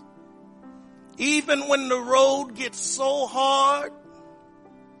understands, even when the road gets so hard,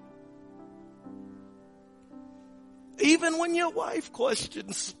 even when your wife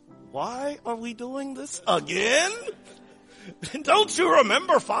questions, why are we doing this again? Don't you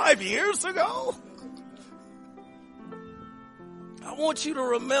remember 5 years ago? I want you to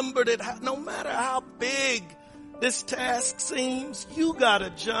remember that no matter how big this task seems, you got a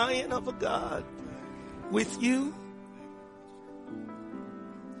giant of a God with you.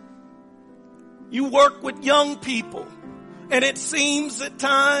 You work with young people, and it seems at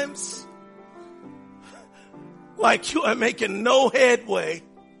times like you are making no headway,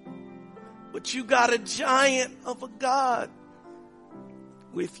 but you got a giant of a God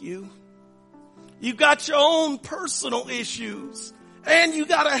with you. You got your own personal issues, and you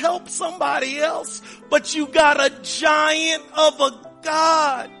got to help somebody else, but you got a giant of a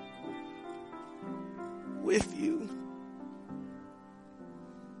God with you.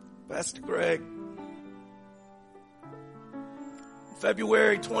 Pastor Greg,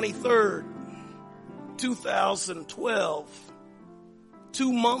 February 23rd, 2012,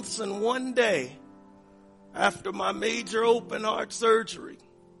 2 months and 1 day after my major open heart surgery.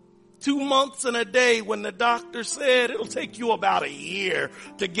 2 months and a day when the doctor said it'll take you about a year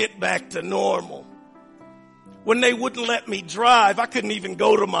to get back to normal. When they wouldn't let me drive, I couldn't even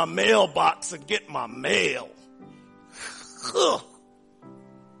go to my mailbox and get my mail.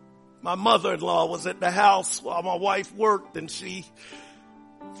 My mother-in-law was at the house while my wife worked, and she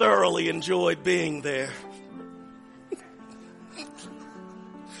thoroughly enjoyed being there.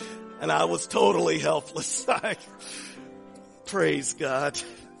 And I was totally helpless. Praise God.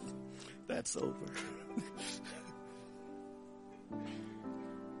 That's over.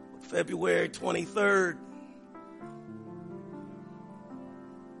 February 23rd,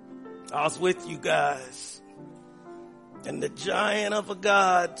 I was with you guys. And the giant of a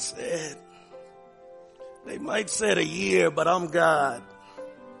God said, they might said a year, but I'm God.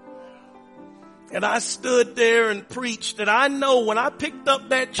 And I stood there and preached. And I know when I picked up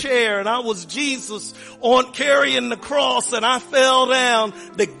that chair and I was Jesus on carrying the cross and I fell down,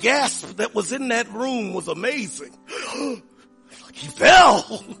 the gasp that was in that room was amazing. Like he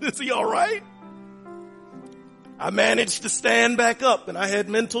fell. Is he all right? I managed to stand back up and I had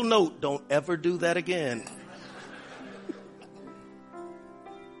mental note, don't ever do that again.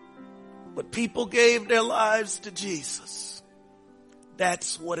 But people gave their lives to Jesus.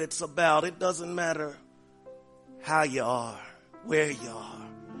 That's what it's about. It doesn't matter how you are, where you are,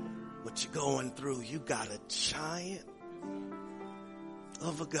 what you're going through. You got a giant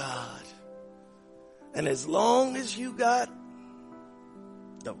of a God. And as long as you got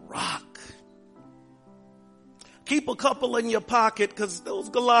the rock, keep a couple in your pocket because those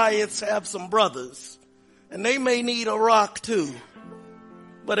Goliaths have some brothers and they may need a rock too.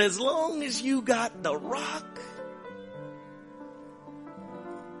 But as long as you got the rock,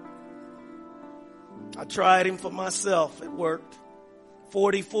 I tried him for myself. It worked.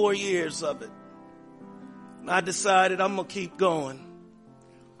 44 years of it. And I decided I'm going to keep going.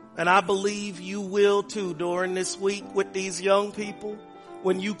 And I believe you will too during this week with these young people.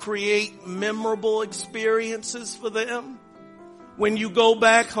 When you create memorable experiences for them, when you go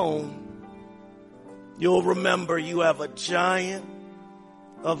back home, you'll remember you have a giant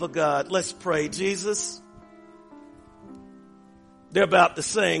of a God. Let's pray. Jesus, they're about to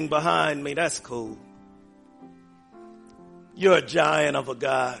sing behind me. That's cool. You're a giant of a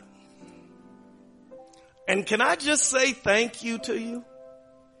God. And can I just say thank you to you?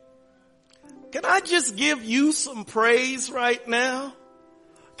 Can I just give you some praise right now?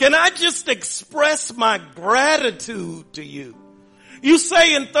 Can I just express my gratitude to you? You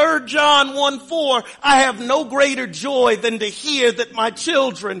say in 3 John 1:4, I have no greater joy than to hear that my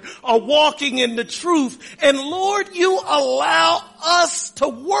children are walking in the truth. And Lord, you allow us to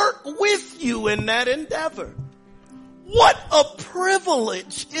work with you in that endeavor. What a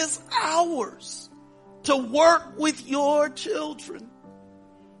privilege is ours to work with your children.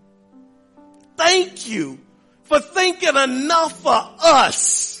 Thank you for thinking enough of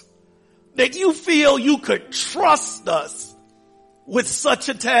us that you feel you could trust us with such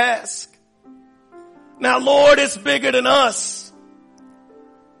a task. Now, Lord, it's bigger than us,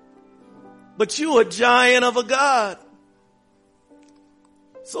 but you a giant of a God.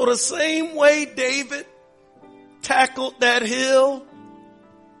 So the same way David tackled that hill,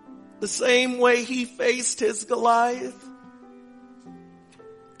 the same way he faced his Goliath,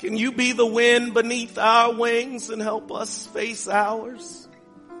 can you be the wind beneath our wings and help us face ours?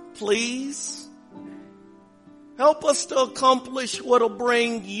 Please. Help us to accomplish what'll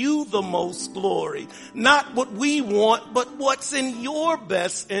bring you the most glory. Not what we want, but what's in your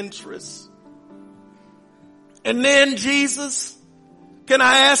best interest. And then, Jesus, can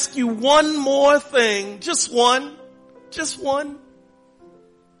I ask you one more thing? Just one. Just one.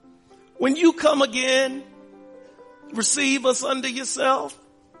 When you come again, receive us unto yourself.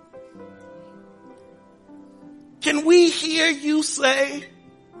 Can we hear you say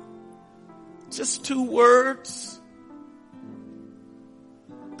just 2 words?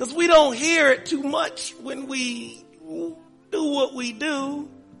 Because we don't hear it too much when we do what we do.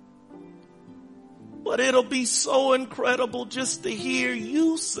 But it'll be so incredible just to hear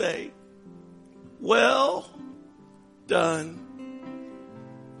you say, well done.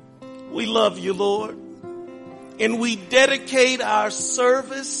 We love you, Lord. And we dedicate our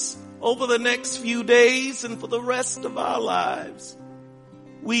service over the next few days and for the rest of our lives.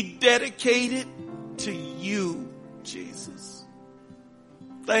 We dedicate it to you, Jesus.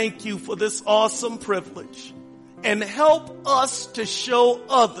 Thank you for this awesome privilege. And help us to show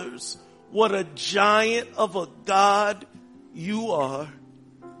others what a giant of a God you are.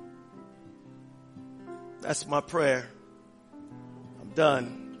 That's my prayer. I'm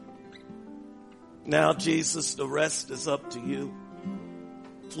done. Now, Jesus, the rest is up to you.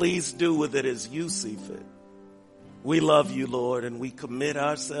 Please do with it as you see fit. We love you, Lord, and we commit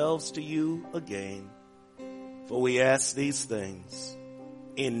ourselves to you again. For we ask these things.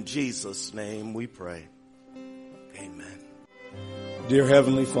 In Jesus' name we pray. Amen. Dear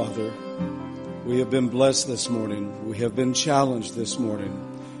Heavenly Father, we have been blessed this morning. We have been challenged this morning.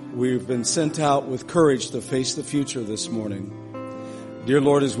 We've been sent out with courage to face the future this morning. Dear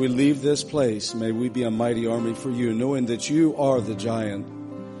Lord, as we leave this place, may we be a mighty army for you, knowing that you are the giant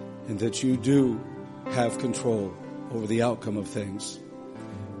and that you do have control over the outcome of things.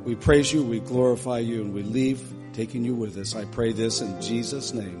 We praise you, we glorify you, and we leave taking you with us. I pray this in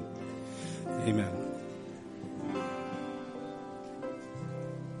Jesus' name. Amen.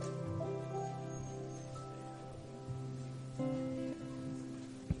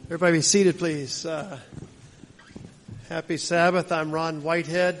 Everybody be seated, please. Happy Sabbath. I'm Ron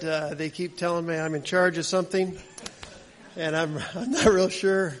Whitehead. They keep telling me I'm in charge of something, and I'm not real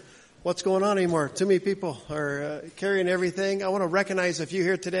sure what's going on anymore. Too many people are carrying everything. I want to recognize a few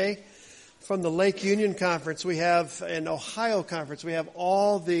here today from the Lake Union Conference. We have an Ohio conference. We have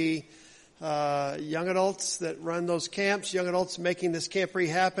all the young adults that run those camps, young adults making this camporee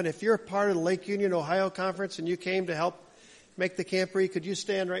happen. If you're a part of the Lake Union, Ohio conference and you came to help make the camporee, could you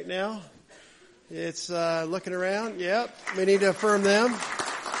stand right now? It's looking around. Yep. We need to affirm them.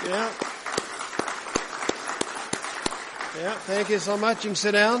 Yep. Yeah. Thank you so much. You can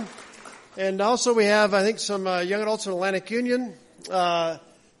sit down. And also we have, I think, some young adults in Atlantic Union.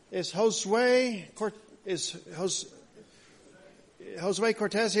 Is Josue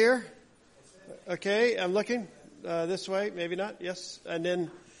Cortez here? Okay, I'm looking this way. Maybe not. Yes. And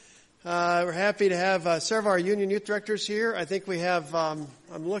then we're happy to have several of our union youth directors here. I think we have, I'm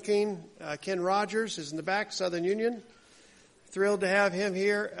looking, Ken Rogers is in the back, Southern Union. Thrilled to have him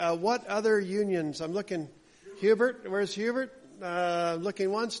here. What other unions? I'm looking. Hubert, where's Hubert?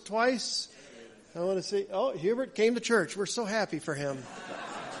 Looking once, twice. I want to see. Oh, Hubert came to church. We're so happy for him.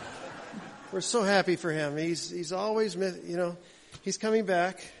 We're so happy for him. He's always, he's coming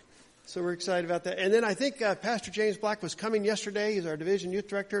back. So we're excited about that. And then I think Pastor James Black was coming yesterday. He's our division youth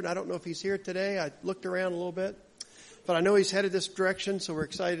director, and I don't know if he's here today. I looked around a little bit. But I know he's headed this direction, so we're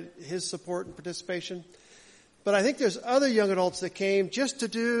excited his support and participation. But I think there's other young adults that came just to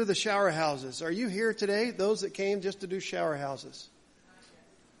do the shower houses. Are you here today, those that came just to do shower houses?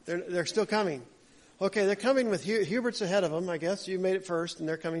 They're still coming. Okay, they're coming with Hubert's ahead of them, I guess. You made it first, and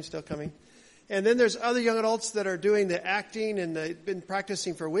they're coming, still coming. And then there's other young adults that are doing the acting, and they've been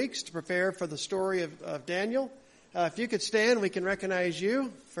practicing for weeks to prepare for the story of Daniel. If you could stand, we can recognize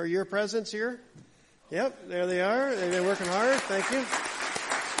you for your presence here. Yep, there they are. They've been working hard. Thank you.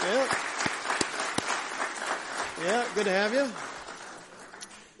 Yep. Yeah, good to have you.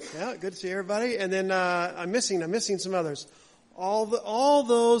 Yeah, good to see everybody. And then I'm missing some others. All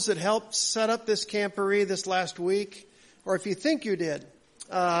those that helped set up this camporee this last week, or if you think you did,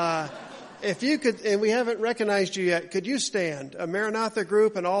 if you could, and we haven't recognized you yet, could you stand? A Maranatha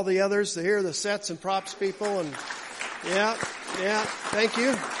group and all the others, here the sets and props people, and yeah, thank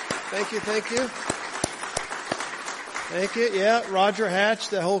you. Yeah, Roger Hatch,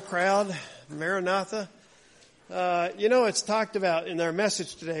 the whole crowd, Maranatha. It's talked about in their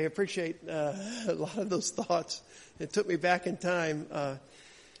message today. I appreciate a lot of those thoughts. It took me back in time.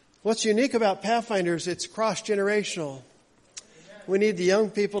 What's unique about Pathfinders, it's cross-generational. We need the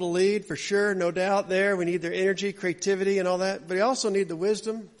young people to lead, for sure, no doubt there. We need their energy, creativity, and all that. But we also need the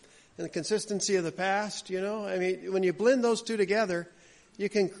wisdom and the consistency of the past, when you blend those two together, you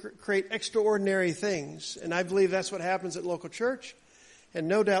can create extraordinary things. And I believe that's what happens at local church. And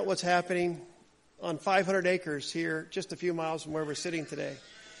no doubt what's happening on 500 acres here, just a few miles from where we're sitting today.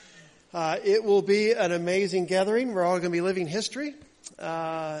 It will be an amazing gathering. We're all going to be living history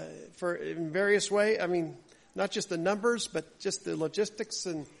in various ways. Not just the numbers, but just the logistics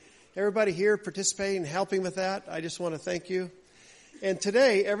and everybody here participating and helping with that. I just want to thank you. And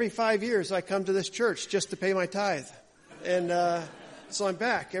today, every 5 years, I come to this church just to pay my tithe. And so I'm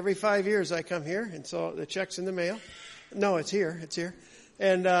back. Every 5 years I come here, and so the check's in the mail. No, it's here.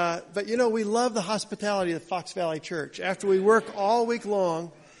 And but we love the hospitality of the Fox Valley Church. After we work all week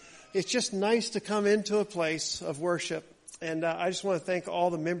long, it's just nice to come into a place of worship. And I just want to thank all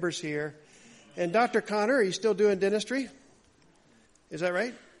the members here. And Dr. Connor, are you still doing dentistry? Is that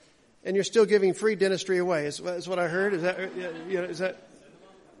right? And you're still giving free dentistry away, is what I heard. Is that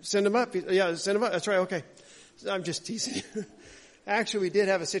send them up? Yeah, send them up. That's right. Okay. I'm just teasing you. Actually, we did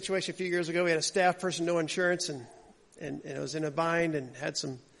have a situation a few years ago. We had a staff person, no insurance, and was in a bind and had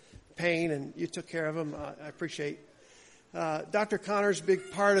some pain, and you took care of him. I appreciate. Dr. Connor's a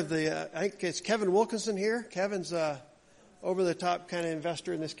big part of I think it's Kevin Wilkinson here. Kevin's over the top kind of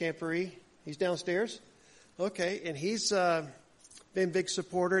investor in this camporee. He's downstairs. Okay, and he's been a big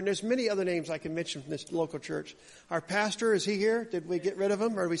supporter. And there's many other names I can mention from this local church. Our pastor, is he here? Did we get rid of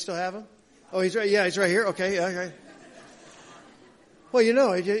him, or do we still have him? Oh, he's right. Yeah, he's right here. Okay, okay. Well,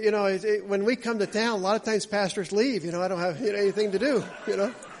 when we come to town, a lot of times pastors leave. I don't have anything to do.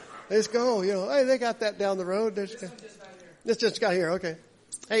 They just go. Hey, they got that down the road. This just got here. Okay.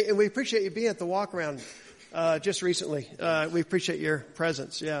 Hey, and we appreciate you being at the walk around just recently. We appreciate your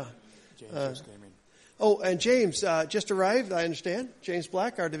presence. Yeah. James just came in. Oh, and James just arrived. I understand. James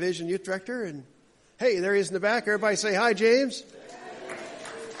Black, our division youth director, and hey, there he is in the back. Everybody say hi, James.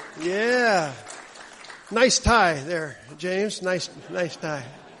 Yeah. Nice tie there, James. Nice tie.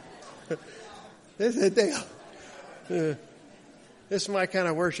 This is my kind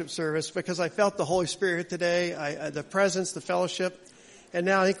of worship service because I felt the Holy Spirit today, the presence, the fellowship. And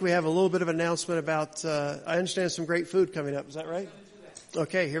now I think we have a little bit of announcement about, I understand some great food coming up. Is that right?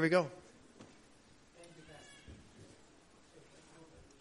 Okay, here we go.